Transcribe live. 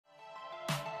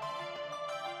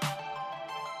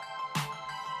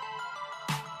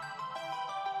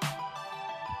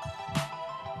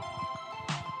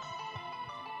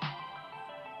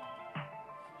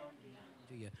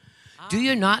Do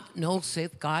you not know,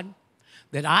 saith God,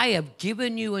 that I have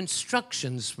given you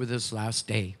instructions for this last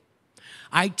day?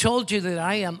 I told you that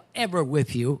I am ever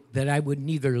with you, that I would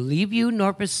neither leave you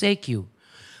nor forsake you.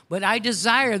 But I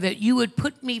desire that you would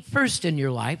put me first in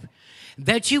your life,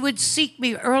 that you would seek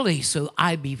me early so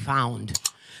I be found,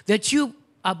 that you,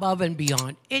 above and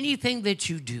beyond anything that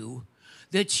you do,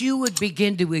 that you would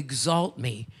begin to exalt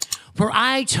me. For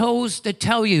I chose to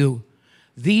tell you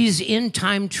these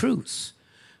end-time truths.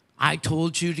 I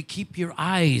told you to keep your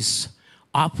eyes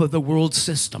off of the world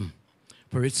system,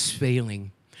 for it's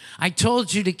failing. I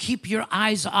told you to keep your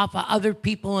eyes off of other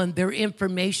people and their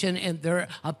information and their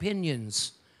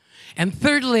opinions. And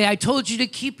thirdly, I told you to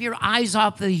keep your eyes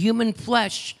off the human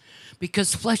flesh,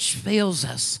 because flesh fails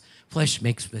us. Flesh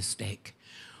makes mistake.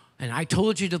 And I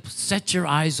told you to set your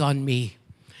eyes on me.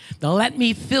 Now let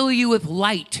me fill you with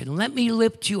light and let me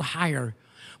lift you higher.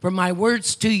 For my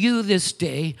words to you this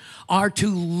day are to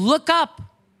look up,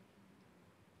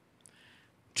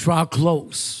 draw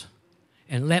close,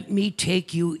 and let me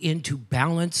take you into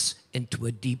balance, into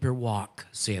a deeper walk,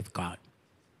 saith God.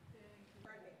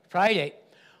 Friday,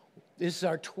 this is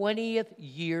our 20th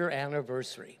year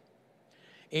anniversary.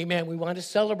 Amen. We want to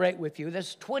celebrate with you.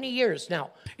 That's 20 years now.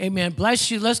 Amen.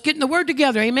 Bless you. Let's get in the Word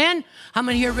together. Amen. How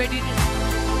many here ready to...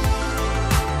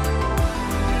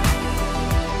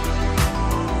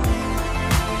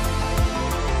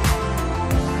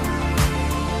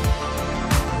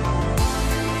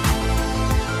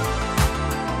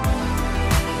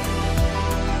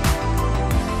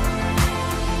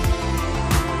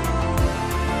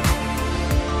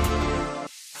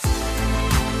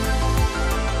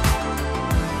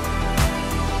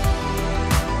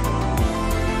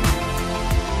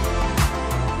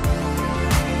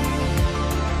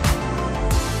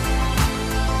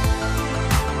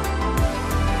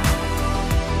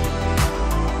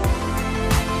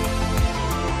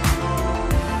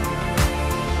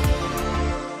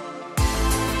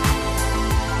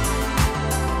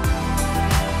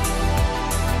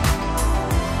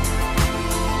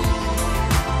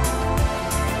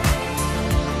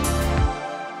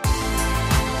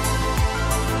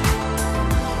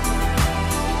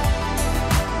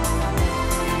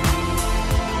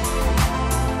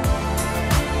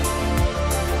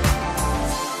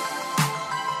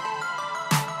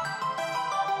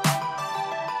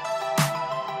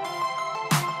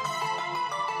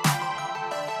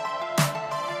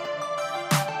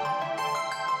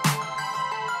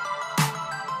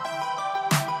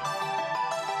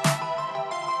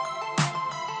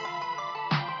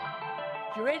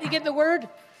 You ready to get the Word?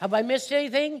 Have I missed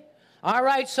anything? All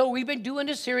right, so we've been doing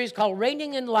a series called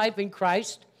Reigning in Life in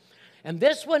Christ, and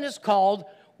this one is called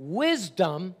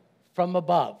Wisdom from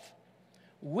Above.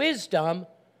 Wisdom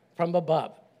from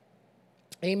Above.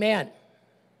 Amen.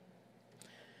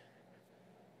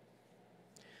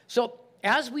 So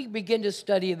as we begin to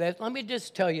study this, let me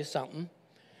just tell you something.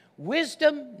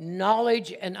 Wisdom,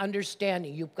 knowledge, and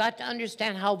understanding. You've got to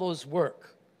understand how those work.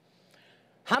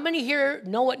 How many here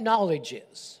know what knowledge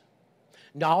is?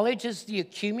 Knowledge is the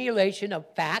accumulation of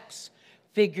facts,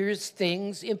 figures,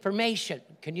 things, information.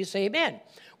 Can you say amen?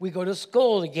 We go to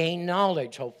school to gain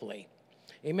knowledge, hopefully.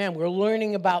 Amen. We're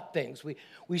learning about things.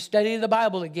 We study the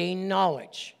Bible to gain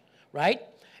knowledge, right?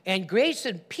 And grace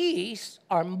and peace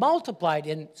are multiplied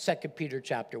in 2 Peter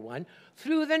chapter 1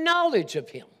 through the knowledge of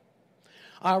him.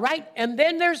 All right? And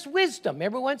then there's wisdom.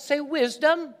 Everyone say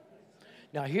wisdom.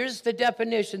 Now, here's the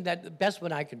definition, that the best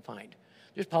one I can find.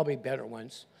 There's probably better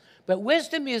ones. But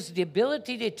wisdom is the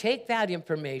ability to take that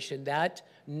information, that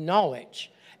knowledge,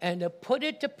 and to put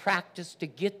it to practice to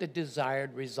get the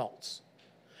desired results.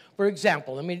 For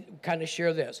example, let me kind of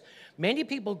share this. Many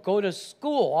people go to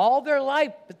school all their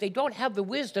life, but they don't have the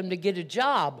wisdom to get a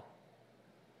job.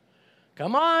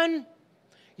 Come on.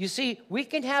 You see, we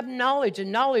can have knowledge and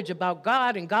knowledge about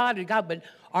God and God and God, but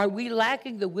are we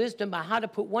lacking the wisdom on how to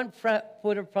put one foot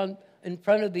in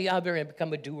front of the other and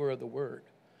become a doer of the word?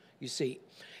 You see.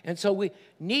 And so we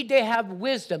need to have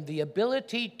wisdom, the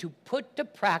ability to put to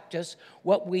practice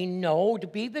what we know to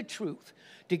be the truth,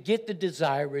 to get the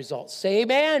desired results. Say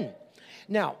amen.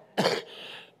 Now,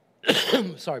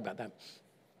 sorry about that.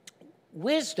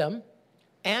 Wisdom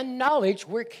and knowledge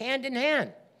work hand in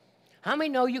hand. How many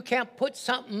know you can't put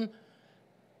something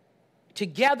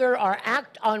together or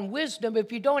act on wisdom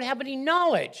if you don't have any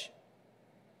knowledge?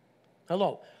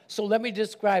 Hello. So let me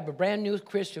describe a brand new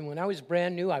Christian. When I was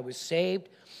brand new, I was saved.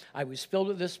 I was filled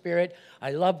with the Spirit.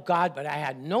 I loved God, but I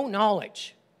had no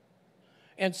knowledge.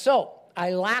 And so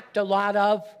I lacked a lot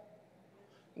of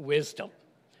wisdom.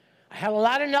 I had a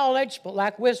lot of knowledge, but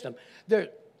lacked wisdom.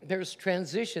 There's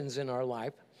transitions in our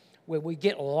life where we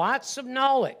get lots of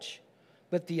knowledge,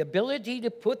 but the ability to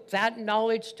put that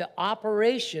knowledge to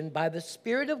operation by the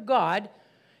Spirit of God,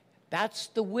 that's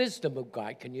the wisdom of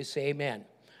God. Can you say amen?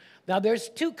 Now, there's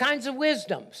two kinds of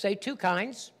wisdom. Say two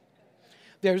kinds.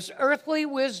 There's earthly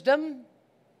wisdom,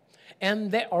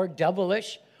 or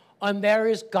devilish, and there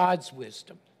is God's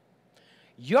wisdom.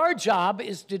 Your job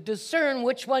is to discern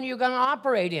which one you're going to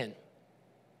operate in.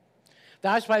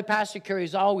 That's why Pastor Kerry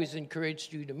has always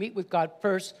encouraged you to meet with God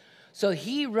first, so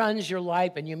he runs your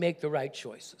life and you make the right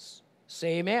choices.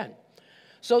 Say amen.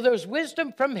 So there's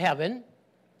wisdom from heaven,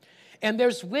 and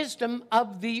there's wisdom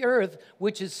of the earth,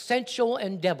 which is sensual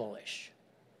and devilish.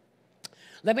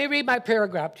 Let me read my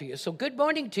paragraph to you. So good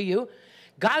morning to you.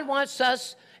 God wants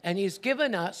us, and he's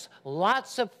given us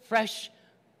lots of fresh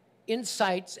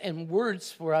insights and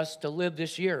words for us to live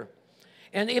this year.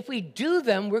 And if we do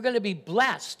them, we're going to be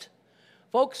blessed.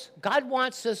 Folks, God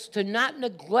wants us to not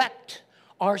neglect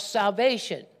our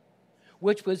salvation,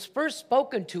 which was first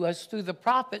spoken to us through the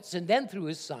prophets and then through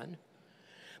his Son.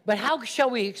 But how shall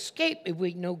we escape if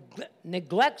we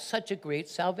neglect such a great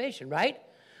salvation, right?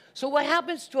 So what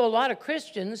happens to a lot of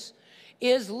Christians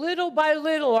is little by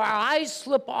little our eyes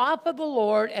slip off of the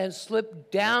Lord and slip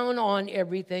down on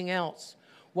everything else.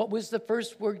 What was the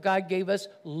first word God gave us?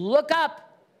 Look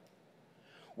up.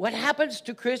 What happens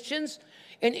to Christians?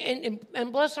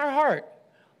 And bless our heart.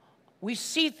 We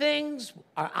see things,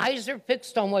 our eyes are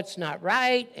fixed on what's not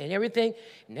right and everything.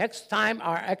 Next time,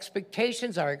 our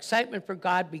expectations, our excitement for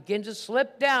God begin to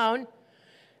slip down,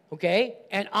 okay,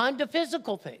 and onto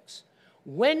physical things.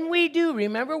 When we do,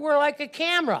 remember, we're like a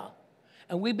camera,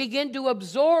 and we begin to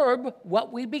absorb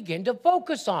what we begin to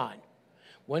focus on.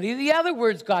 One of the other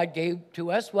words God gave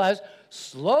to us was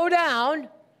slow down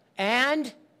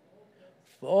and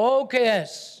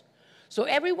focus. So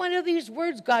every one of these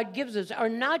words God gives us are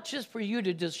not just for you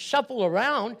to just shuffle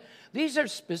around. These are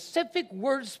specific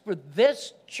words for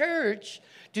this church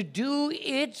to do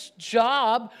its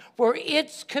job for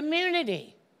its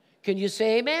community. Can you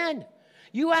say amen?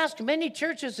 You ask many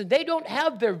churches, and they don't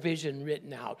have their vision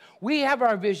written out. We have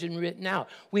our vision written out.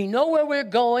 We know where we're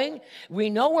going. We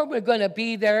know where we're going to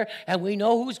be there, and we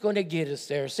know who's going to get us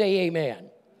there. Say amen.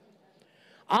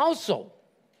 Also,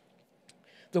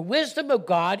 the wisdom of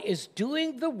God is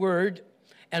doing the word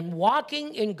and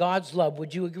walking in God's love.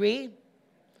 Would you agree?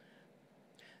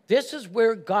 This is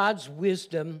where God's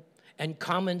wisdom and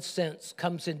common sense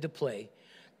comes into play.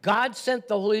 God sent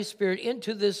the Holy Spirit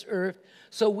into this earth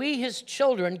so we, his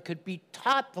children, could be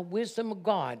taught the wisdom of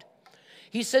God.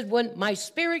 He said, when my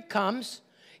Spirit comes,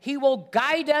 he will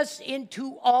guide us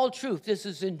into all truth. This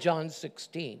is in John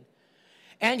 16.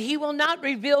 And he will not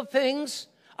reveal things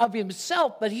of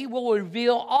himself, but he will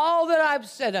reveal all that I've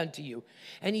said unto you.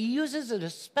 And he uses a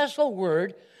special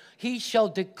word. He shall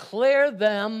declare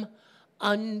them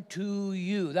unto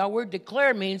you. That word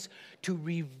declare means to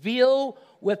reveal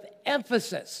with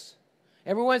emphasis.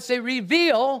 Everyone say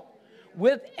reveal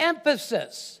with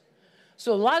emphasis.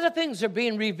 So a lot of things are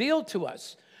being revealed to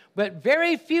us, but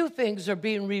very few things are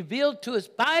being revealed to us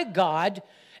by God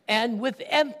and with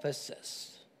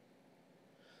emphasis.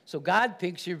 So God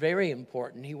thinks you're very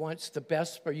important. He wants the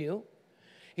best for you.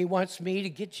 He wants me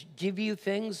to give you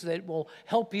things that will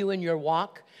help you in your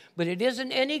walk, but it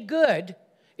isn't any good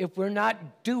if we're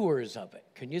not doers of it.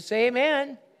 Can you say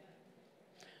amen?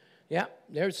 Yeah,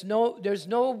 there's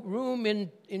no room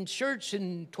in church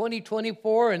in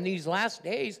 2024 in these last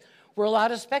days for a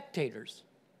lot of spectators.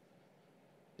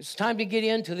 It's time to get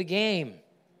into the game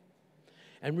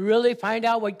and really find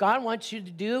out what God wants you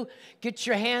to do. Get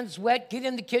your hands wet, get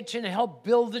in the kitchen, and help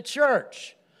build the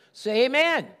church. Say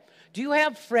amen. Do you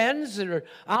have friends that are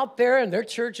out there and their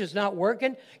church is not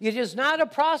working? It is not a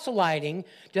proselyting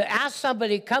to ask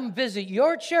somebody to come visit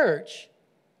your church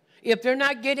if they're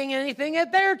not getting anything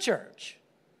at their church.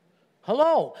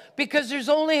 Hello? Because there's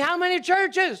only how many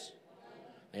churches?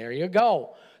 There you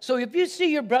go. So if you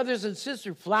see your brothers and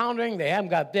sisters floundering, they haven't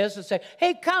got this, and say,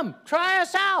 hey, come, try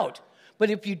us out.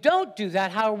 But if you don't do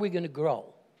that, how are we going to grow?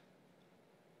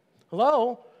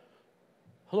 Hello?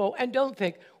 Hello? And don't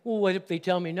think, well, what if they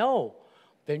tell me no?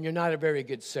 Then you're not a very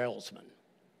good salesman.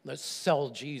 Let's sell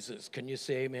Jesus. Can you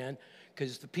say amen?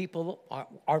 Because the people,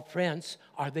 our friends,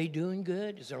 are they doing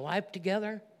good? Is their life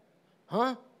together?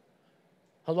 Huh?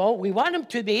 Hello? We want them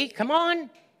to be. Come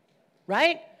on.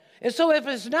 Right? And so if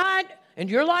it's not, and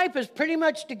your life is pretty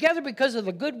much together because of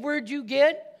the good word you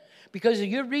get, because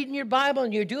you're reading your Bible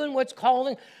and you're doing what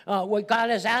God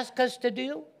has asked us to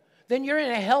do, then you're in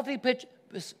a healthy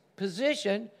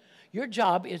position. Your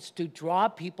job is to draw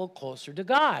people closer to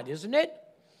God, isn't it?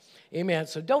 Amen.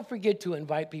 So don't forget to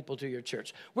invite people to your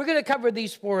church. We're going to cover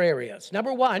these 4 areas.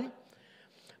 Number 1,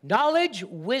 knowledge,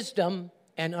 wisdom,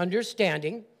 and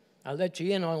understanding. I'll let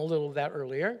you in on a little of that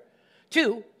earlier.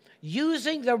 2,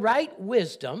 using the right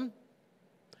wisdom.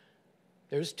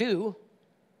 There's 2.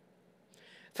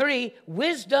 3,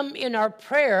 wisdom in our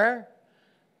prayers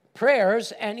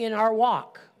and in our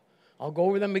walk. I'll go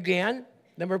over them again.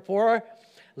 Number 4,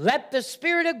 let the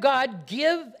Spirit of God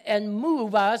give and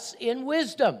move us in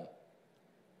wisdom.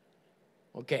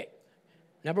 Okay.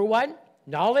 Number 1,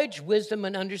 knowledge, wisdom,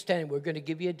 and understanding. We're going to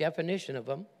give you a definition of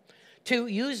them. 2,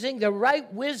 using the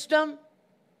right wisdom.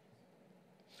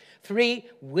 3,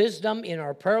 wisdom in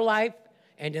our prayer life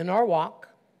and in our walk.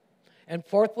 And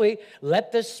fourthly,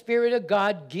 let the Spirit of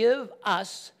God give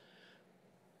us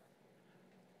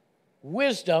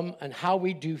wisdom on how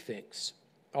we do things,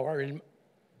 or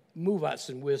move us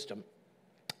in wisdom.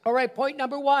 All right, point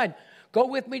number 1. Go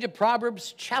with me to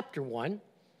Proverbs chapter 1.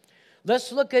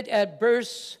 Let's look at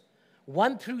verse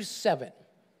 1 through 7.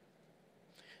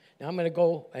 Now I'm going to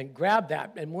go and grab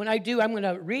that. And when I do, I'm going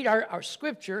to read our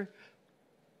scripture.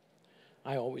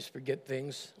 I always forget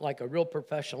things like a real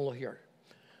professional here.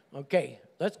 Okay,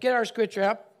 let's get our scripture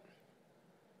up.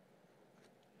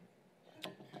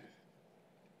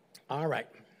 All right.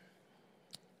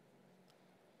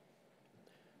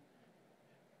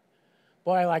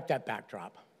 Boy, I like that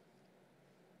backdrop.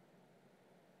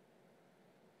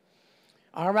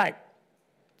 All right.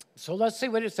 So let's see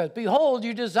what it says. Behold,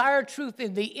 you desire truth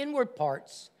in the inward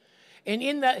parts, and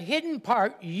in the hidden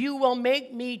part you will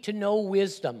make me to know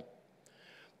wisdom.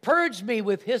 Purge me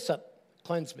with hyssop,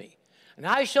 cleanse me, and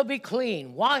I shall be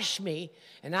clean. Wash me,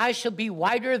 and I shall be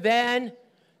whiter than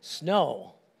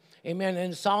snow. Amen.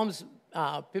 In Psalms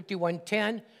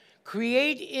 51:10,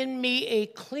 create in me a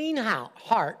clean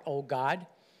heart, O God.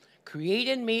 Create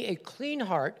in me a clean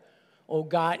heart, O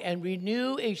God, and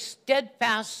renew a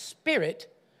steadfast spirit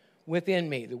within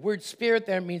me. The word spirit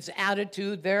there means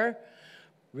attitude there.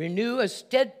 Renew a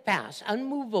steadfast,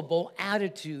 unmovable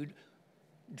attitude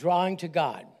drawing to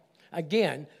God.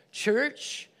 Again,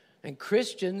 church and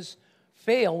Christians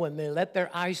fail when they let their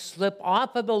eyes slip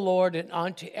off of the Lord and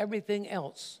onto everything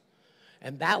else.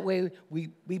 And that way we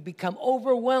become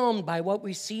overwhelmed by what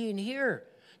we see and hear.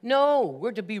 No,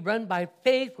 we're to be run by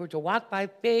faith. We're to walk by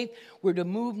faith. We're to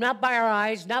move not by our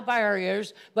eyes, not by our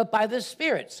ears, but by the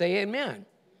Spirit. Say amen.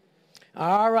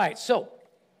 All right, so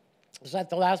is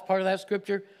that the last part of that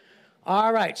scripture?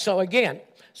 All right, so again,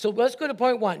 so let's go to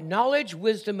point 1, knowledge,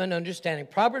 wisdom, and understanding.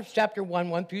 Proverbs chapter 1,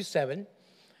 1 through 7.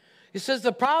 It says,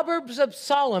 the Proverbs of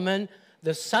Solomon,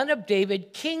 the son of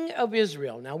David, king of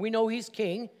Israel. Now, we know he's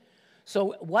king,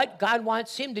 so what God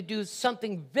wants him to do is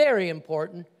something very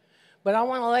important, but I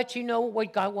want to let you know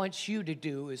what God wants you to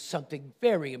do is something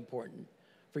very important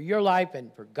for your life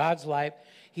and for God's life.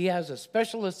 He has a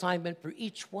special assignment for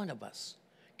each one of us.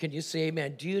 Can you say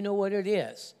amen? Do you know what it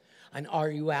is? And are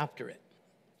you after it?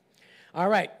 All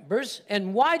right,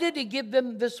 and why did he give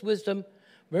them this wisdom?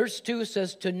 Verse 2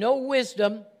 says, to know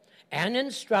wisdom and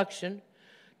instruction,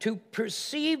 to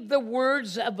perceive the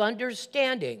words of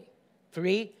understanding.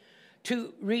 3,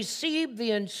 to receive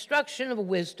the instruction of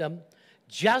wisdom,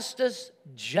 justice,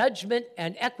 judgment,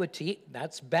 and equity.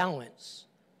 That's balance.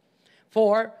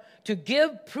 4, to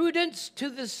give prudence to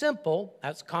the simple.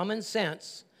 That's common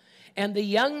sense. And the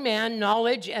young man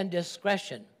knowledge and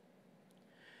discretion.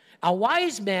 A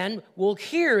wise man will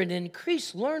hear and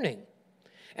increase learning,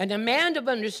 and a man of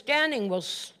understanding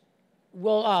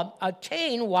will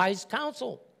attain wise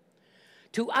counsel.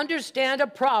 To understand a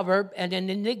proverb and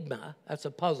an enigma, that's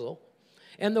a puzzle,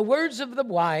 and the words of the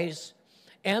wise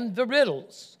and the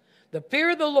riddles. The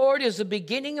fear of the Lord is the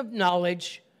beginning of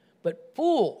knowledge, but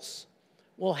fools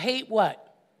will hate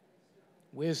what?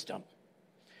 Wisdom.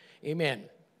 Amen.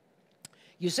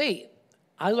 You see,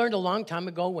 I learned a long time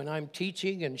ago when I'm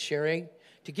teaching and sharing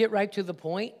to get right to the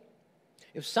point.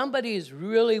 If somebody is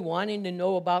really wanting to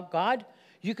know about God,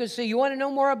 you can say, you want to know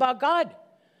more about God?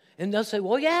 And they'll say,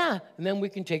 well, yeah, and then we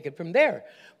can take it from there.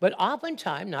 But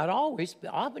oftentimes, not always,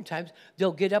 but oftentimes,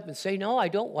 they'll get up and say, no, I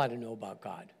don't want to know about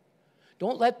God.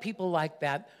 Don't let people like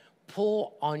that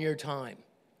pull on your time.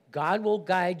 God will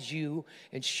guide you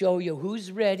and show you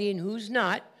who's ready and who's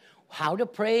not, how to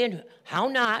pray and how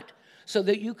not, so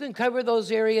that you can cover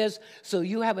those areas so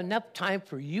you have enough time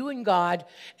for you and God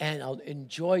and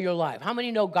enjoy your life. How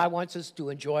many know God wants us to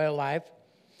enjoy our life?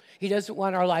 He doesn't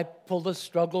want our life full of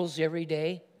struggles every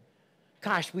day.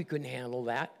 Gosh, we couldn't handle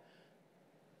that.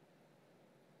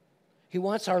 He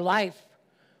wants our life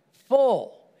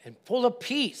full and full of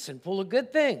peace and full of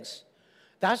good things.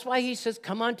 That's why he says,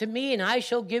 come unto me and I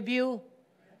shall give you.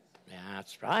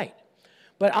 That's right.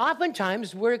 But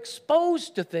oftentimes we're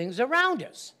exposed to things around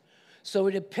us. So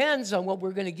it depends on what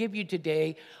we're going to give you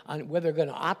today on whether we're going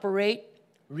to operate,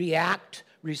 react,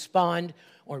 respond,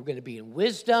 or we're going to be in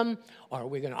wisdom, or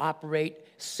we're going to operate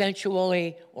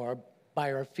sensually or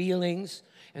by our feelings.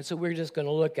 And so we're just going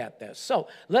to look at this. So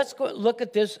let's go look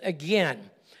at this again.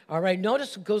 All right,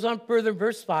 notice it goes on further,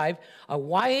 verse 5. A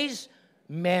wise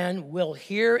man will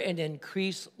hear and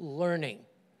increase learning.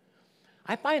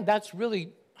 I find that's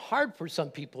really hard for some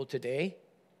people today.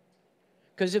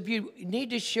 Because if you need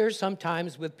to share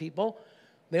sometimes with people,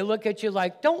 they look at you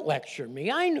like, don't lecture me,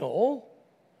 I know.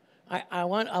 I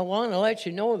want to let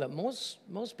you know that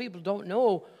most people don't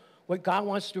know what God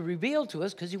wants to reveal to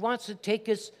us because he wants to take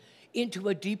us into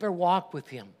a deeper walk with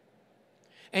him.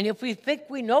 And if we think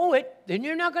we know it, then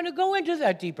you're not going to go into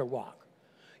that deeper walk.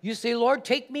 You say, Lord,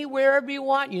 take me wherever you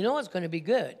want. You know it's going to be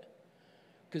good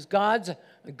because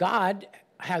God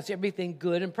has everything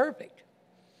good and perfect.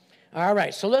 All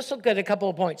right, so let's look at a couple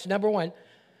of points. Number one,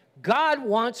 God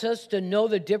wants us to know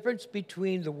the difference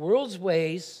between the world's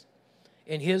ways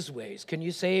and his ways. Can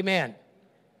you say amen?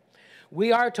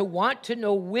 We are to want to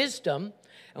know wisdom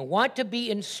and want to be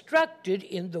instructed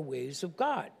in the ways of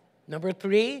God. Number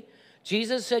three,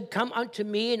 Jesus said, come unto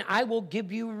me and I will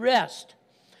give you rest.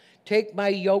 Take my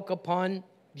yoke upon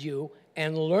you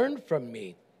and learn from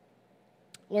me.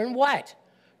 Learn what?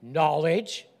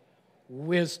 Knowledge,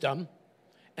 wisdom,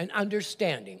 and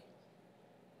understanding.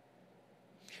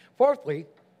 Fourthly,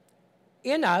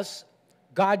 in us,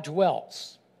 God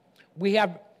dwells. We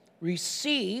have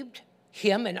received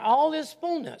him in all his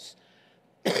fullness.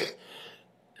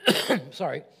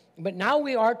 Sorry. But now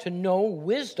we are to know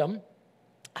wisdom,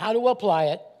 how to apply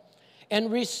it,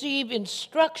 and receive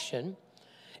instruction,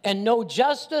 and know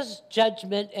justice,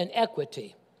 judgment, and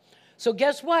equity. So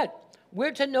guess what?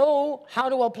 We're to know how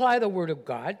to apply the Word of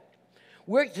God.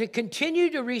 We're to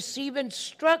continue to receive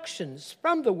instructions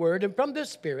from the Word and from the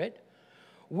Spirit.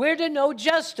 We're to know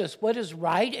justice, what is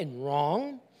right and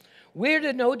wrong. We're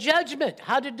to know judgment,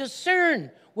 how to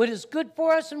discern what is good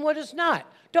for us and what is not.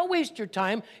 Don't waste your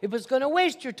time if it's going to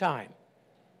waste your time.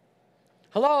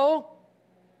 Hello?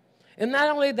 And not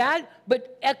only that,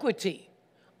 but equity.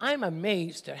 I'm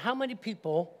amazed at how many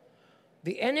people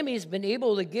the enemy's been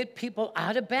able to get people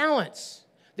out of balance.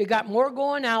 They got more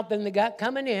going out than they got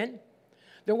coming in.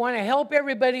 They want to help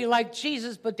everybody like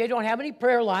Jesus, but they don't have any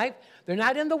prayer life. They're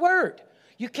not in the Word.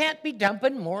 You can't be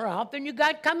dumping more out than you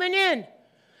got coming in.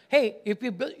 Hey, if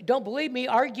you don't believe me,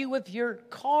 argue with your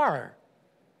car.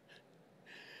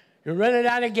 You're running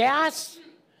out of gas?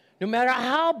 No matter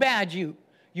how bad you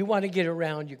want to get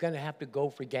around, you're going to have to go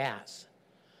for gas.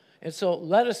 And so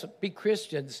let us be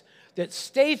Christians that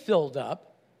stay filled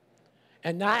up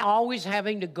and not always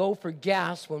having to go for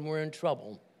gas when we're in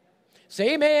trouble.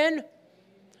 Say amen.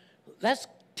 Let's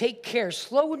take care.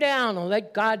 Slow down and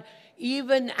let God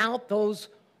even out those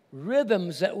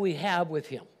rhythms that we have with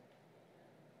him.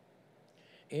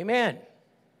 Amen.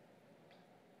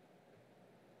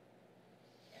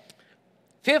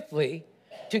 Fifthly,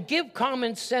 to give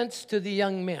common sense to the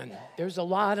young men. There's a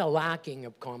lot of lacking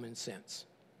of common sense.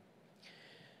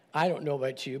 I don't know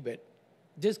about you, but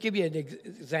just give you an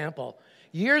example.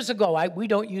 Years ago, we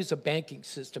don't use a banking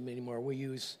system anymore. We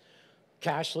use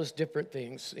cashless, different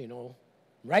things,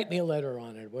 write me a letter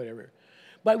on it, whatever.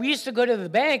 But we used to go to the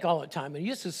bank all the time. It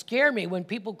used to scare me when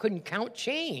people couldn't count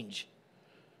change.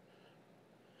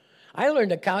 I learned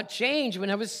to count change when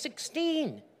I was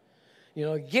 16.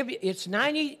 It's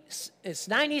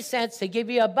 90 cents, they give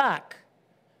you a buck.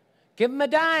 Give them a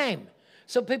dime.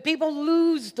 So people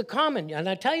lose the common. And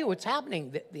I tell you what's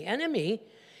happening. The enemy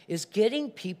is getting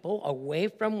people away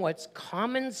from what's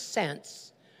common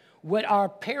sense, what our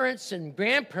parents and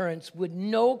grandparents would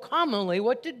know commonly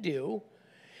what to do,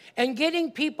 and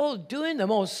getting people doing the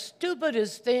most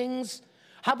stupidest things.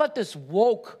 How about this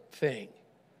woke thing?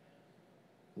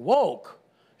 Woke.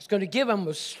 It's going to give them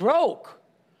a stroke.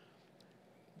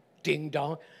 Ding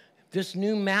dong. This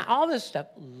new all this stuff,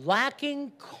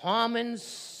 lacking common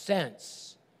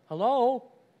sense.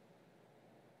 Hello?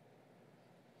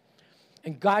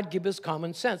 And God give us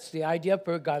common sense. The idea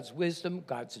for God's wisdom,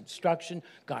 God's instruction,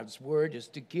 God's word is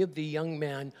to give the young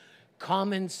man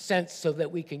common sense so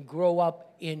that we can grow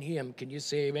up in him. Can you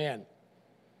say amen?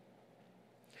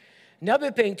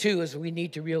 Another thing, too, is we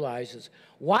need to realize is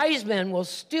wise men will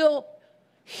still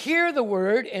hear the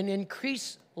word and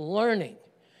increase learning.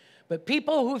 But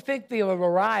people who think they have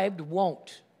arrived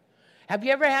won't. Have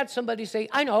you ever had somebody say,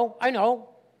 I know.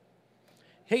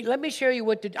 Hey, let me show you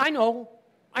what to do. I know.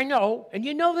 And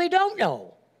they don't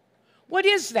know. What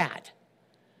is that?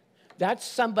 That's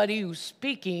somebody who's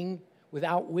speaking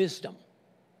without wisdom,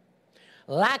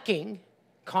 lacking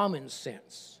common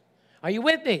sense. Are you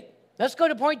with me? Let's go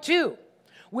to point 2.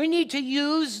 We need to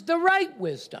use the right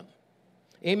wisdom.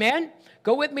 Amen?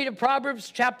 Go with me to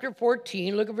Proverbs chapter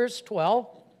 14. Look at verse 12.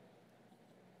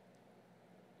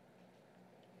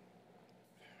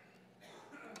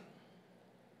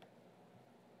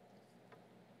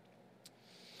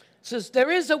 It says,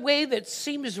 there is a way that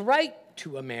seems right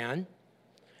to a man,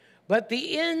 but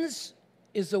the ends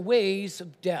is the ways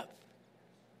of death.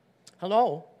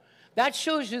 Hello? That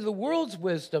shows you the world's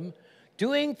wisdom.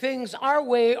 Doing things our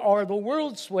way or the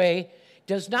world's way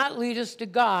does not lead us to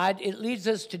God. It leads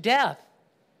us to death.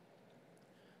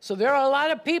 So there are a lot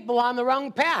of people on the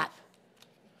wrong path.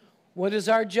 What is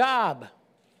our job?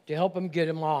 To help them get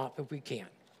them off if we can.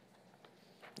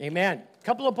 Amen. A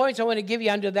couple of points I want to give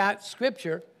you under that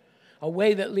scripture. A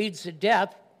way that leads to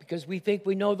death because we think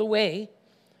we know the way.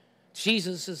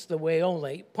 Jesus is the way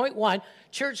only. Point 1,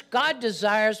 church, God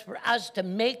desires for us to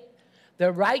make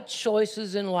the right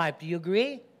choices in life. Do you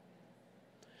agree?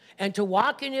 And to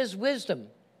walk in his wisdom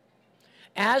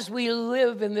as we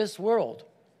live in this world.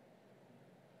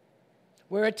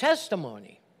 We're a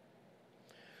testimony.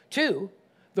 2,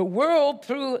 the world,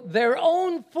 through their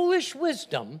own foolish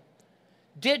wisdom,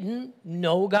 didn't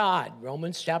know God.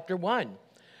 Romans chapter 1.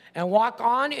 And walk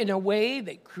on in a way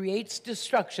that creates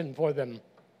destruction for them.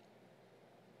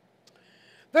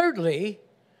 Thirdly,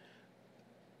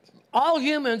 all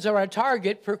humans are a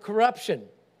target for corruption.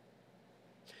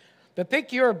 To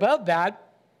think you're above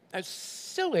that, that's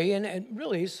silly and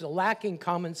really is lacking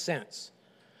common sense.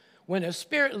 When a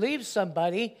spirit leaves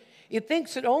somebody, it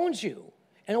thinks it owns you.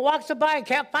 And it walks by and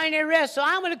can't find any rest. So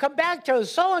I'm going to come back to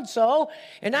so-and-so,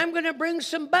 and I'm going to bring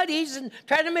some buddies and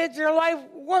try to make their life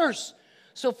worse.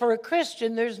 So for a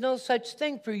Christian, there's no such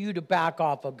thing for you to back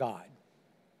off of God.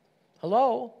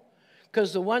 Hello?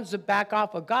 Because the ones that back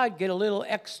off of God get a little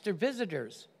extra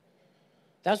visitors.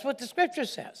 That's what the scripture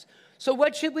says. So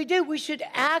what should we do? We should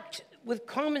act with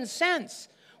common sense.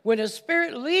 When a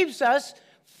spirit leaves us,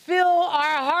 fill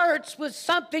our hearts with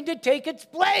something to take its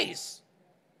place.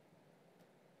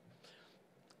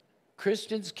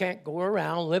 Christians can't go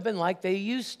around living like they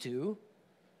used to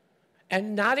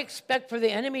and not expect for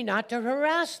the enemy not to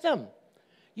harass them.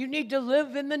 You need to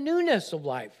live in the newness of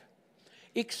life.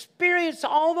 Experience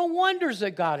all the wonders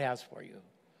that God has for you.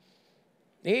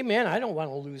 Amen. I don't want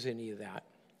to lose any of that.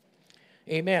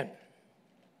 Amen.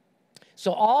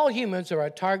 So all humans are a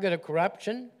target of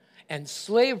corruption and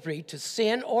slavery to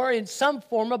sin or in some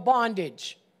form of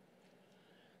bondage.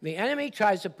 The enemy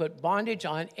tries to put bondage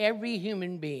on every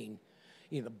human being.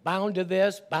 Either bound to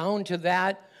this, bound to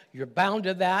that. You're bound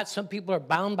to that. Some people are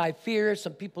bound by fear.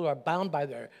 Some people are bound by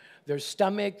their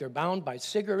stomach. They're bound by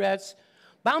cigarettes.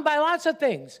 Bound by lots of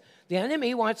things. The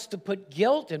enemy wants to put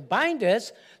guilt and bind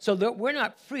us so that we're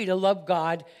not free to love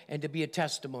God and to be a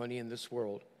testimony in this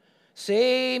world.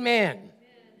 Say amen. Amen.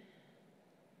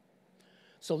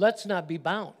 So let's not be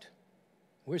bound.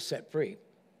 We're set free.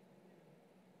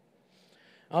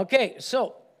 Okay,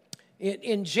 so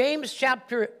in James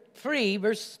chapter 3,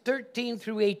 verse 13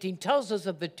 through 18, tells us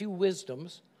of the two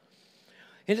wisdoms.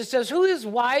 And it says, who is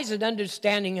wise and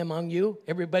understanding among you?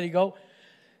 Everybody go,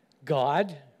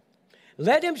 God.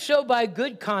 Let him show by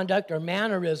good conduct or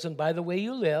mannerism, by the way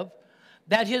you live,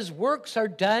 that his works are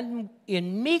done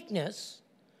in meekness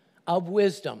of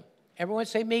wisdom. Everyone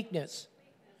say meekness.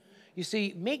 You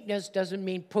see, meekness doesn't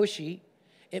mean pushy.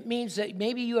 It means that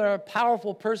maybe you are a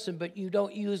powerful person, but you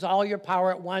don't use all your power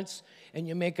at once and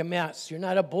you make a mess. You're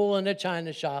not a bull in a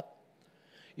china shop.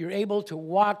 You're able to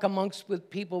walk amongst with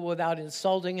people without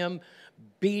insulting them,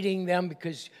 beating them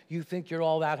because you think you're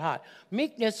all that hot.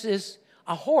 Meekness is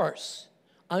a horse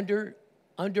under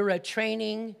a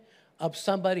training of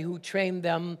somebody who trained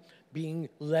them being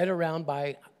led around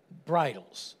by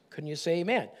bridles. Can you say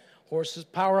amen? Horse is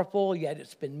powerful, yet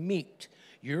it's been meeked.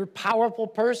 You're a powerful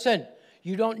person.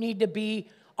 You don't need to be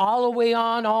all the way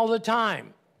on all the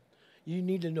time. You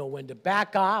need to know when to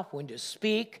back off, when to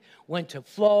speak, when to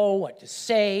flow, what to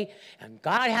say. And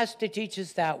God has to teach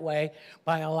us that way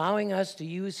by allowing us to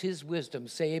use his wisdom.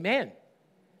 Say amen.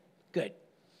 Good.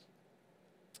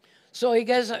 So he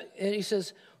goes, and he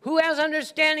says, who has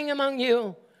understanding among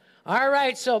you? All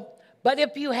right, so, but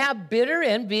if you have bitter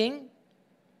envy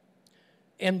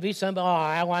somebody, oh,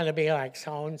 I want to be like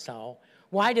so-and-so.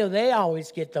 Why do they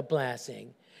always get the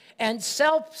blessing? And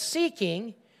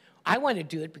self-seeking, I want to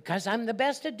do it because I'm the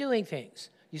best at doing things.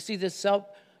 You see this self,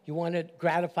 you want to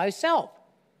gratify self.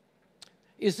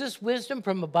 Is this wisdom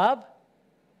from above?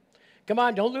 Come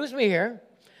on, don't lose me here.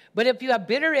 But if you have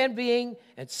bitter envying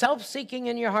and self-seeking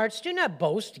in your hearts, do not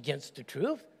boast against the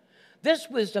truth. This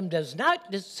wisdom does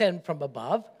not descend from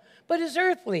above, but is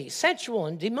earthly, sensual,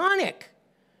 and demonic.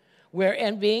 where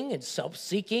envying and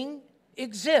self-seeking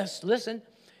exist. Listen,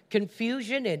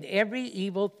 confusion and every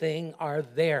evil thing are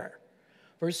there.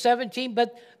 Verse 17,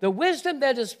 but the wisdom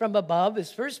that is from above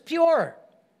is first pure,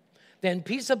 then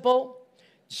peaceable,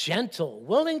 gentle,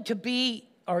 willing to be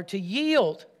or to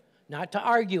yield, not to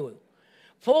argue,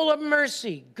 full of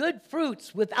mercy, good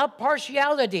fruits, without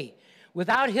partiality,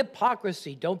 without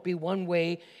hypocrisy. Don't be one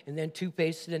way and then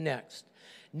two-faced to the next.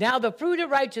 Now the fruit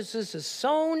of righteousness is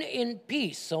sown in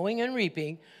peace, sowing and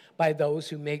reaping by those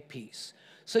who make peace.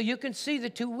 So you can see the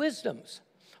two wisdoms.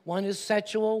 One is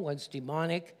sexual, one's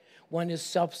demonic, one is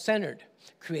self-centered.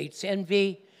 Creates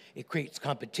envy, it creates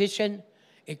competition,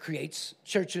 it creates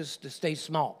churches to stay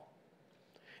small.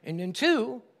 And then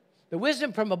two, the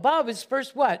wisdom from above is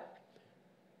first what?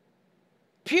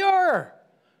 Pure.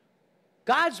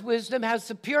 God's wisdom has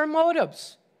the pure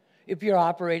motives. If you're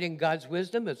operating God's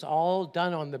wisdom, it's all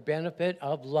done on the benefit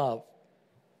of love.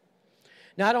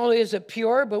 Not only is it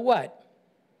pure, but what?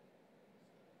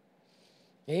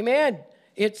 Amen.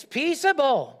 It's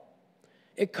peaceable.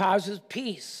 It causes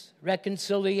peace,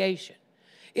 reconciliation.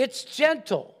 It's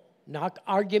gentle, not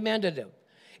argumentative.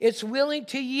 It's willing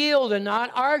to yield and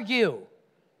not argue.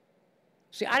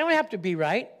 See, I don't have to be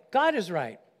right. God is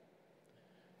right.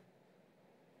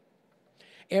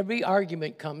 Every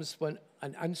argument comes when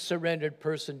an unsurrendered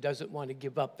person doesn't want to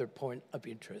give up their point of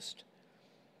interest.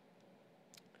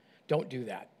 Don't do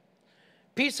that.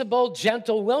 Peaceable,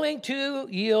 gentle, willing to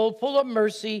yield, full of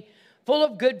mercy, full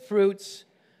of good fruits,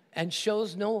 and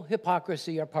shows no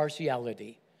hypocrisy or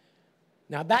partiality.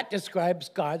 Now that describes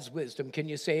God's wisdom. Can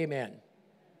you say amen?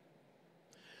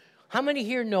 How many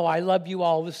here know I love you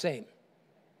all the same?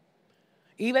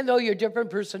 Even though you're different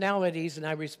personalities, and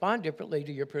I respond differently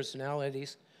to your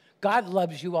personalities, God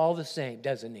loves you all the same,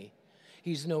 doesn't he?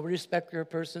 He's no respecter of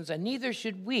persons, and neither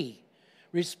should we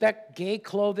respect gay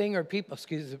clothing or people,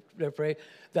 excuse the phrase,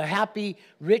 the happy,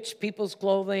 rich people's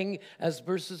clothing as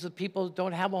versus the people who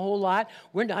don't have a whole lot.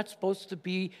 We're not supposed to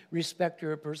be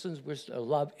respecter of persons. We're supposed to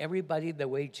love everybody the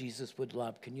way Jesus would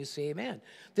love. Can you say amen?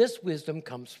 This wisdom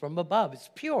comes from above. It's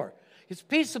pure. It's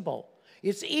peaceable.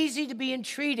 It's easy to be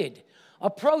entreated,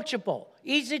 approachable,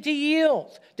 easy to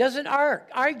yield, doesn't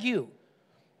argue.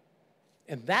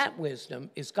 And that wisdom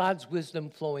is God's wisdom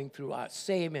flowing through us.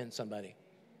 Say amen, somebody.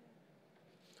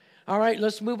 All right,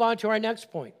 let's move on to our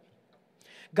next point.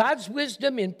 God's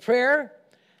wisdom in prayer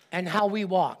and how we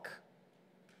walk.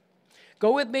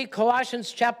 Go with me,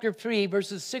 Colossians chapter 3,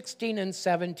 verses 16 and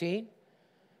 17.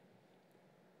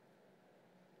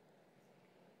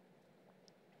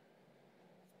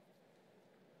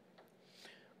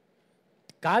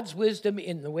 God's wisdom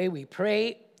in the way we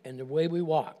pray and the way we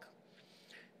walk.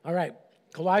 All right,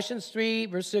 Colossians 3,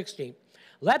 verse 16.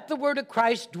 Let the word of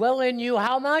Christ dwell in you,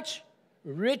 how much?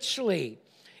 Richly,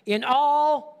 in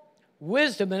all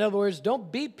wisdom. In other words,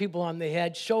 don't beat people on the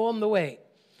head, show them the way.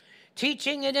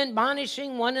 Teaching and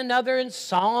admonishing one another in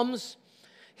psalms,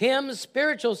 hymns,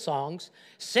 spiritual songs,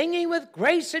 singing with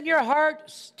grace in your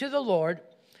hearts to the Lord.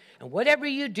 And whatever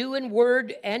you do in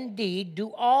word and deed,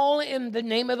 do all in the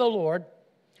name of the Lord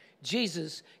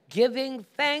Jesus, giving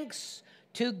thanks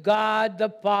to God the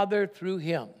Father through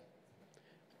him.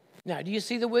 Now, do you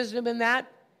see the wisdom in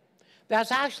that?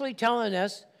 That's actually telling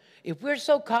us if we're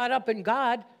so caught up in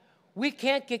God, we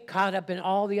can't get caught up in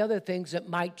all the other things that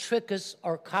might trick us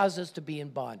or cause us to be in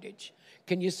bondage.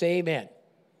 Can you say amen?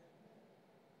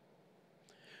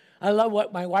 I love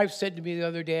what my wife said to me the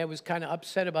other day. I was kind of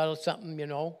upset about something, you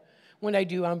know. When I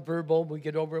do, I'm verbal. We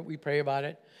get over it. We pray about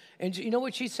it. And you know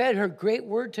what she said? Her great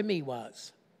word to me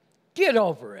was, get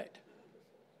over it.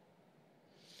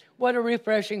 What a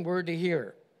refreshing word to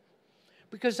hear.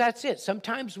 Because that's it.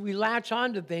 Sometimes we latch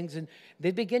on to things and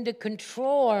they begin to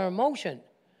control our emotion.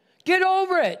 Get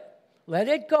over it. Let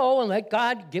it go and let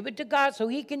God, give it to God so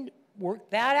he can work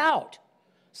that out.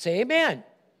 Say amen.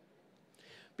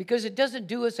 Because it doesn't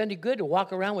do us any good to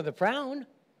walk around with a frown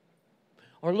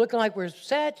or looking like we're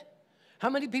upset. How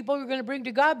many people are we going to bring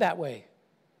to God that way?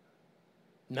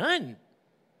 None.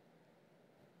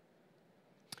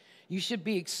 You should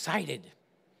be excited.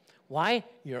 Why?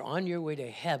 You're on your way to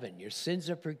heaven. Your sins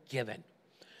are forgiven.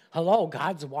 Hello,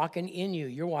 God's walking in you.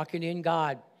 You're walking in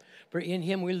God. For in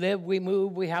him we live, we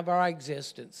move, we have our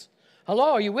existence.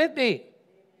 Hello, are you with me?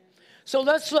 So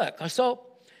let's look. So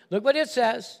look what it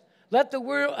says. Let the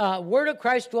word of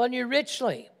Christ dwell in you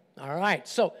richly. All right,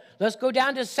 so let's go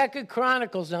down to 2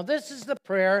 Chronicles. Now this is the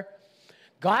prayer.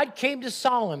 God came to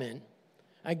Solomon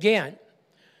again.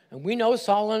 And we know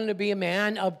Solomon to be a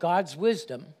man of God's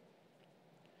wisdom.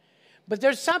 But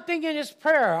there's something in his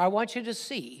prayer I want you to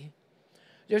see.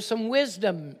 There's some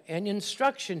wisdom and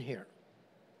instruction here.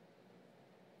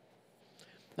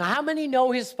 Now, how many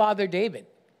know his father David?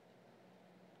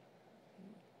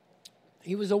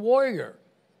 He was a warrior.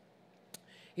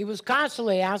 He was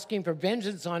constantly asking for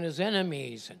vengeance on his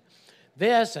enemies and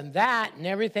this and that and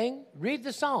everything. Read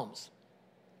the Psalms.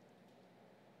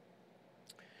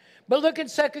 But look at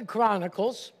 2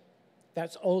 Chronicles.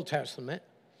 That's Old Testament.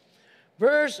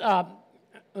 Chapter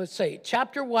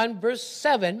 1, verse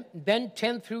 7, then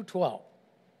 10 through 12.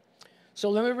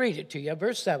 So let me read it to you.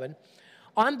 Verse 7.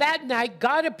 On that night,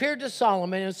 God appeared to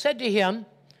Solomon and said to him,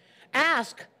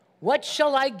 ask, what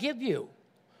shall I give you?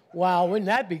 Wow, wouldn't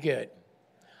that be good?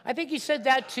 I think he said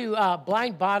that to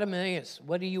blind Bartimaeus.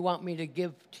 What do you want me to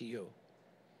give to you?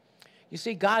 You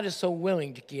see, God is so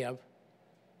willing to give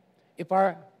if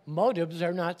our motives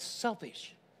are not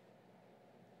selfish.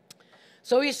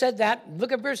 So he said that.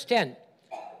 Look at verse 10.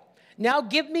 Now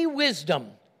give me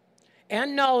wisdom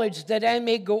and knowledge that I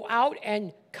may go out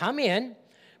and come in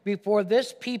before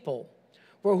this people.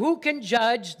 For who can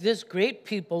judge this great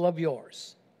people of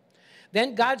yours?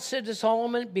 Then God said to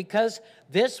Solomon, because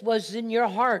this was in your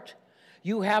heart,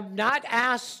 you have not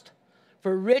asked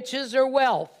for riches or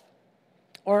wealth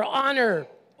or honor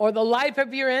or the life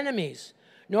of your enemies,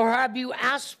 nor have you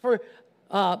asked for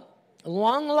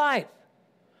long life,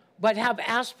 but have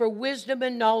asked for wisdom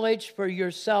and knowledge for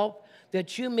yourself,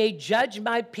 that you may judge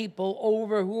my people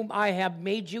over whom I have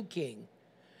made you king.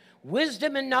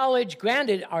 Wisdom and knowledge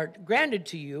are granted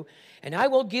to you, and I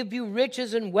will give you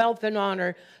riches and wealth and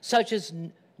honor, such as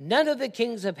none of the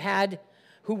kings have had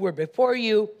who were before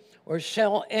you, or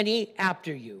shall any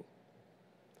after you.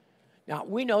 Now,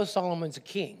 we know Solomon's a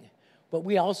king, but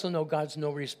we also know God's no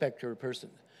respecter of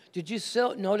persons. Did you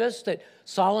notice that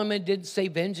Solomon didn't say,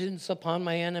 vengeance upon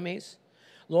my enemies?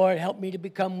 Lord, help me to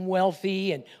become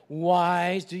wealthy and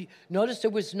wise. Do you notice there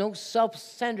was no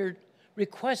self-centered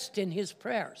request in his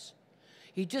prayers?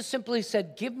 He just simply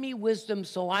said, give me wisdom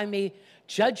so I may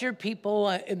judge your people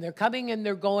in their coming and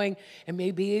their going, and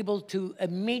may be able to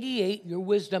mediate your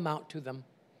wisdom out to them.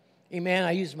 Amen.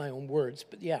 I use my own words,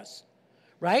 but yes.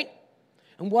 Right?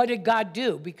 And what did God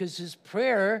do? Because his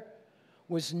prayer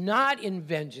was not in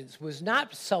vengeance, was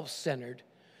not self-centered,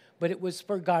 but it was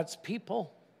for God's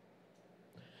people.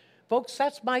 Folks,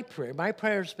 that's my prayer. My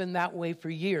prayer's been that way for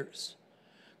years.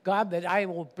 God, that I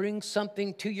will bring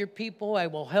something to your people. I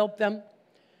will help them.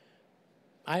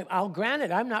 I'll grant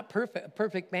it. I'm not a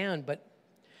perfect man, but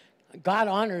God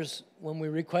honors when we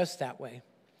request that way.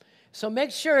 So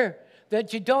make sure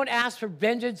that you don't ask for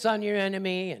vengeance on your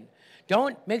enemy, and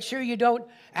make sure you don't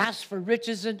ask for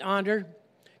riches and honor.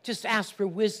 Just ask for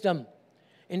wisdom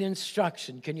and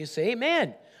instruction. Can you say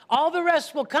amen? All the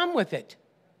rest will come with it.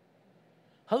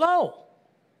 Hello.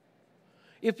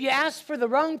 If you ask for the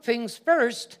wrong things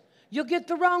first, you'll get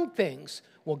the wrong things.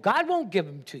 Well, God won't give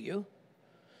them to you.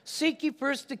 Seek ye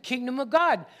first the kingdom of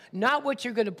God, not what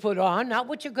you're going to put on, not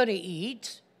what you're going to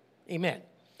eat. Amen.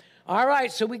 All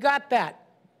right, so we got that.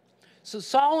 So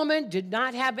Solomon did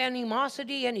not have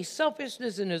animosity, any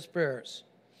selfishness in his prayers.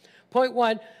 Point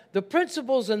 1, the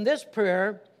principles in this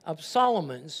prayer of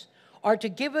Solomon's are to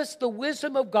give us the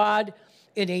wisdom of God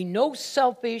in a no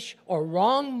selfish or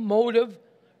wrong motive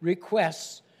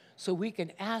requests, so we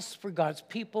can ask for God's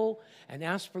people and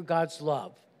ask for God's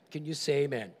love. Can you say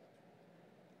amen?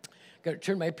 Got to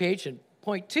turn my page, and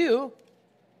point 2.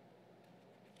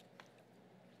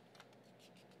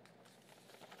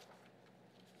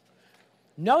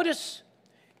 Notice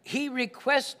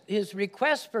his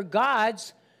request for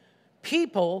God's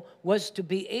people was to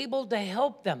be able to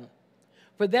help them,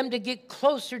 for them to get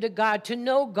closer to God, to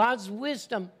know God's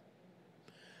wisdom.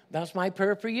 That's my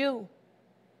prayer for you.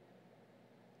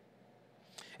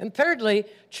 And thirdly,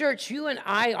 church, you and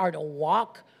I are to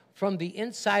walk from the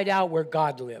inside out where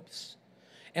God lives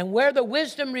and where the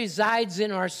wisdom resides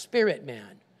in our spirit,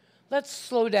 man. Let's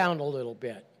slow down a little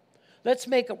bit. Let's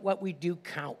make what we do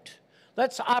count.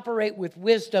 Let's operate with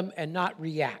wisdom and not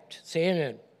react. Say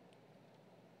amen.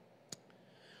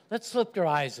 Let's lift our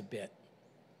eyes a bit.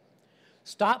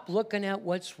 Stop looking at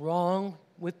what's wrong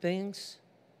with things.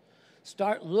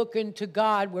 Start looking to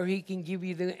God where he can give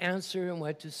you the answer and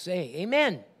what to say.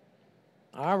 Amen.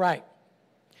 All right.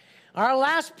 Our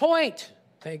last point,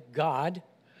 thank God,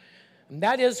 and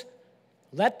that is,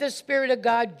 let the Spirit of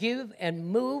God give and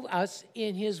move us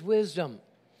in his wisdom.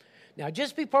 Now,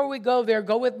 just before we go there,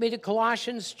 go with me to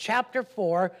Colossians chapter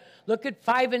 4. Look at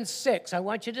 5 and 6. I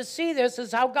want you to see this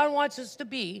is how God wants us to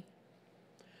be.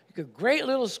 A great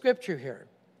little scripture here.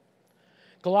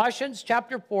 Colossians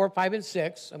chapter 4, 5 and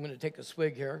 6. I'm going to take a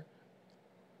swig here.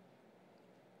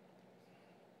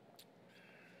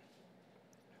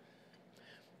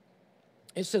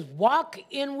 It says, walk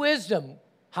in wisdom.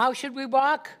 How should we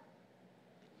walk?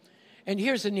 And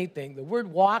here's the neat thing. The word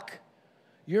walk,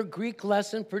 your Greek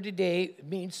lesson for today,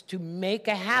 means to make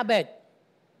a habit.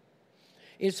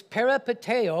 It's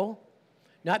peripateo,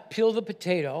 not peel the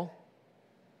potato.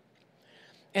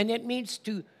 And it means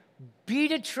to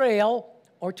beat a trail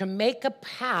or to make a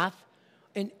path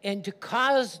and to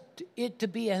cause it to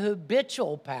be a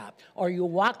habitual path, or you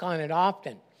walk on it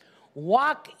often.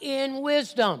 Walk in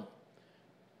wisdom.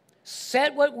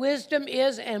 Set what wisdom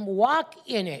is and walk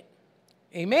in it.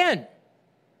 Amen.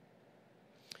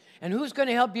 And who's going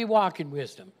to help you walk in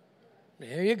wisdom?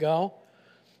 There you go.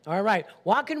 All right.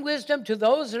 Walk in wisdom to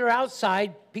those that are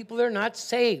outside, people that are not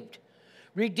saved.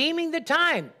 Redeeming the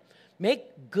time.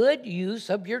 Make good use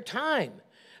of your time.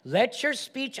 Let your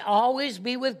speech always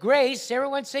be with grace.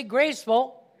 Everyone say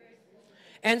graceful.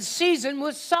 And seasoned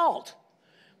with salt.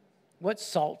 What's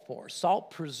salt for?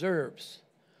 Salt preserves.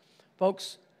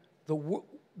 Folks, the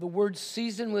word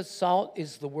seasoned with salt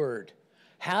is the word.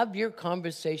 Have your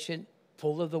conversation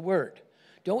full of the word.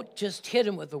 Don't just hit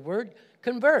them with the word.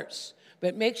 Converse.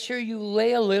 But make sure you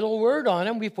lay a little word on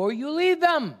them before you leave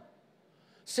them.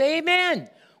 Say amen.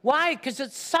 Why? Because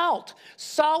it's salt.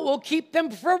 Salt will keep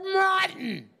them from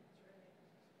rotting.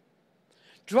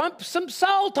 Dump some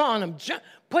salt on them.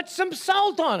 Put some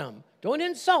salt on them. Don't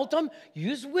insult them.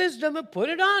 Use wisdom and put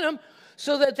it on them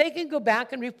so that they can go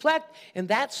back and reflect. And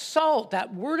that salt,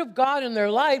 that word of God in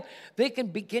their life, they can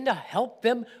begin to help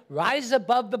them rise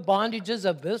above the bondages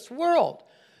of this world.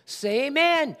 Say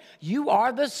amen. You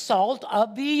are the salt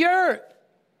of the earth.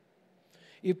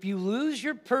 If you lose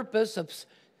your purpose of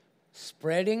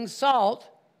spreading salt,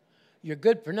 you're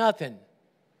good for nothing.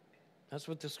 That's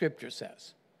what the scripture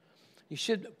says. You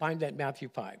should find that in Matthew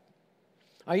 5.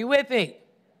 Are you with me?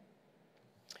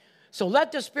 So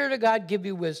let the Spirit of God give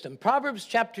you wisdom. Proverbs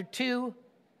chapter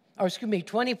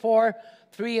 24,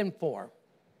 3 and 4.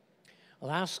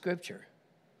 Last scripture.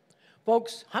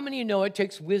 Folks, how many of you know it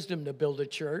takes wisdom to build a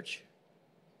church?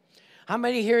 How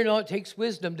many here know it takes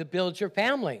wisdom to build your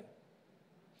family?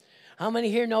 How many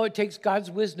here know it takes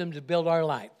God's wisdom to build our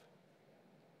life?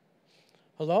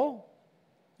 Hello?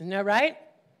 Isn't that right?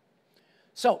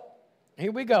 So,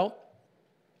 here we go.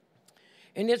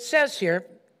 And it says here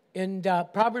in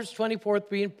Proverbs 24,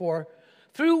 3 and 4,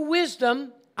 through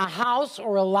wisdom, a house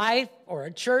or a life or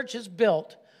a church is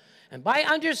built, and by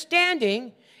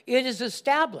understanding, it is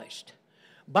established.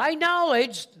 By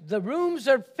knowledge, the rooms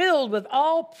are filled with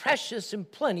all precious and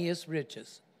plenteous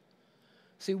riches.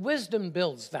 See, wisdom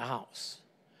builds the house.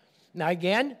 Now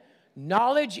again,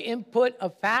 knowledge, input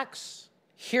of facts,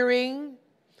 hearing,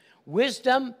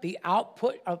 wisdom, the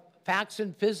output of facts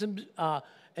and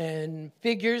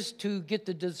figures to get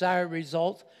the desired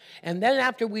result. And then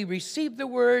after we receive the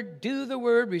word, do the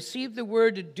word, receive the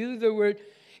word, to do the word,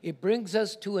 it brings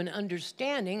us to an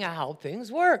understanding of how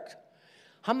things work.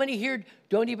 How many here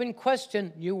don't even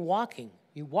question you walking?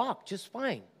 You walk just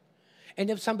fine. And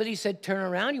if somebody said turn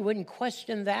around, you wouldn't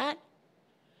question that.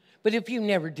 But if you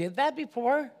never did that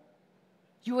before,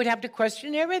 you would have to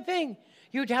question everything.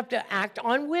 You'd have to act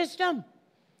on wisdom.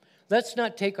 Let's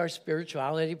not take our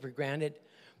spirituality for granted,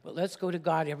 but let's go to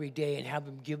God every day and have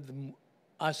him give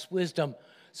us wisdom.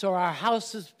 So our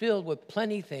house is filled with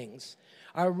plenty things.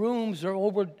 Our rooms are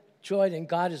overjoyed, and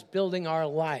God is building our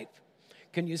life.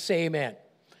 Can you say amen?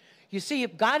 You see,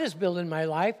 if God is building my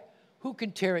life, who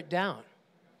can tear it down?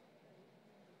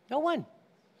 No one.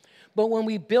 But when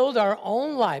we build our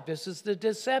own life, this is the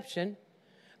deception,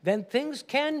 then things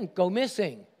can go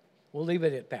missing. We'll leave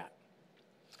it at that.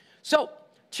 So,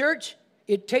 church,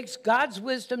 it takes God's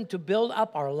wisdom to build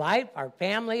up our life, our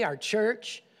family, our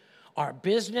church, our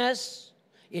business.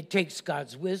 It takes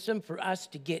God's wisdom for us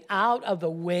to get out of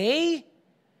the way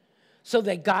so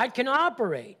that God can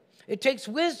operate. It takes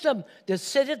wisdom to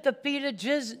sit at the feet of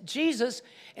Jesus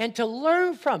and to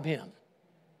learn from him.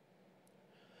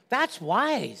 That's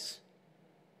wise.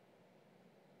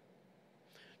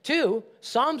 2,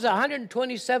 Psalms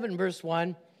 127, verse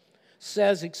 1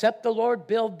 says, except the Lord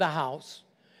build the house,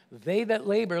 they that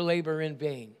labor, labor in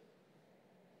vain.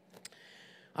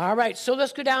 All right, so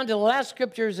let's go down to the last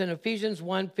scriptures in Ephesians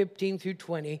 1, 15 through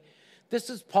 20. This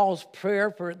is Paul's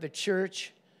prayer for the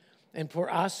church and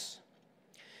for us.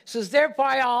 It says, therefore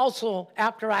I also,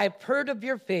 after I have heard of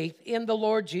your faith in the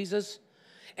Lord Jesus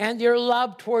and your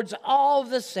love towards all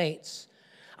the saints,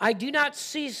 I do not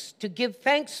cease to give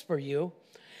thanks for you,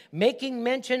 making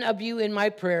mention of you in my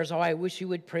prayers. Oh, I wish you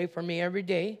would pray for me every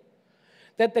day.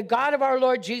 That the God of our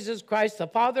Lord Jesus Christ, the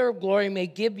Father of glory, may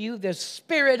give you the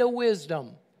spirit of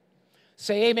wisdom.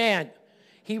 Say amen.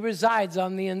 He resides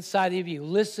on the inside of you.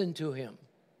 Listen to him.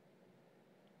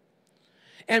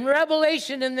 And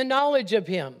revelation in the knowledge of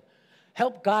him.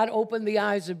 Help God open the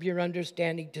eyes of your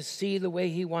understanding to see the way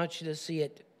he wants you to see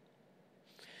it.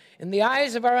 In the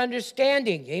eyes of our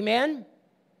understanding, amen?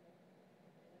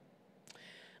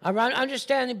 Our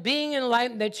understanding, being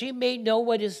enlightened, that ye may know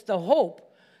what is the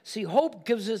hope. See, hope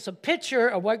gives us a picture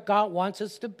of what God wants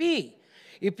us to be.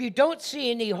 If you don't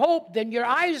see any hope, then your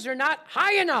eyes are not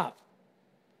high enough.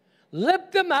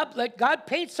 Lift them up. Let God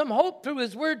paint some hope through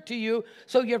his word to you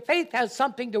so your faith has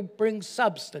something to bring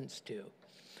substance to.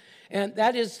 And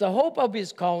that is the hope of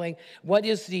his calling. What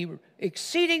is the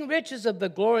exceeding riches of the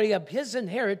glory of his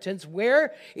inheritance?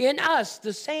 Where? In us,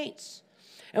 the saints.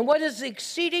 And what is the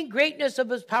exceeding greatness of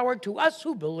his power to us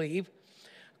who believe,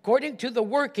 according to the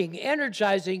working,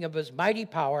 energizing of his mighty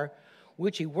power,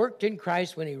 which he worked in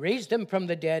Christ when he raised him from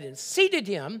the dead and seated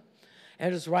him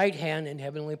at his right hand in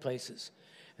heavenly places.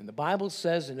 And the Bible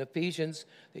says in Ephesians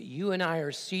that you and I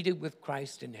are seated with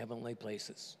Christ in heavenly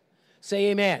places. Say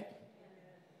amen.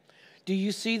 Do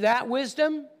you see that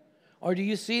wisdom? Or do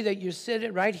you see that you're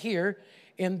sitting right here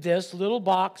in this little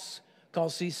box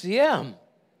called CCM?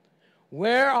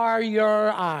 Where are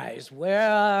your eyes? Where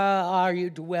are you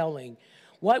dwelling?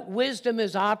 What wisdom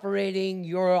is operating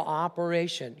your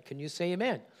operation? Can you say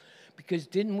amen? Because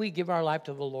didn't we give our life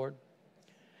to the Lord?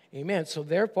 Amen. So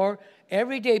therefore,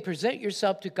 every day present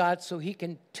yourself to God so he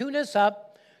can tune us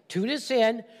up, tune us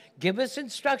in, give us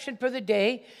instruction for the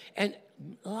day, and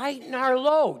lighten our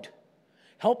load.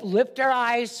 Help lift our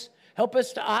eyes, help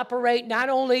us to operate not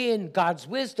only in God's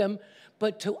wisdom,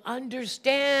 but to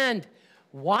understand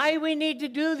why we need to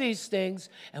do these things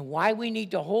and why we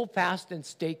need to hold fast and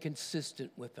stay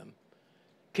consistent with them.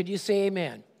 Could you say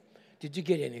amen? Did you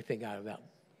get anything out of that?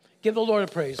 Give the Lord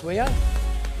a praise, will you?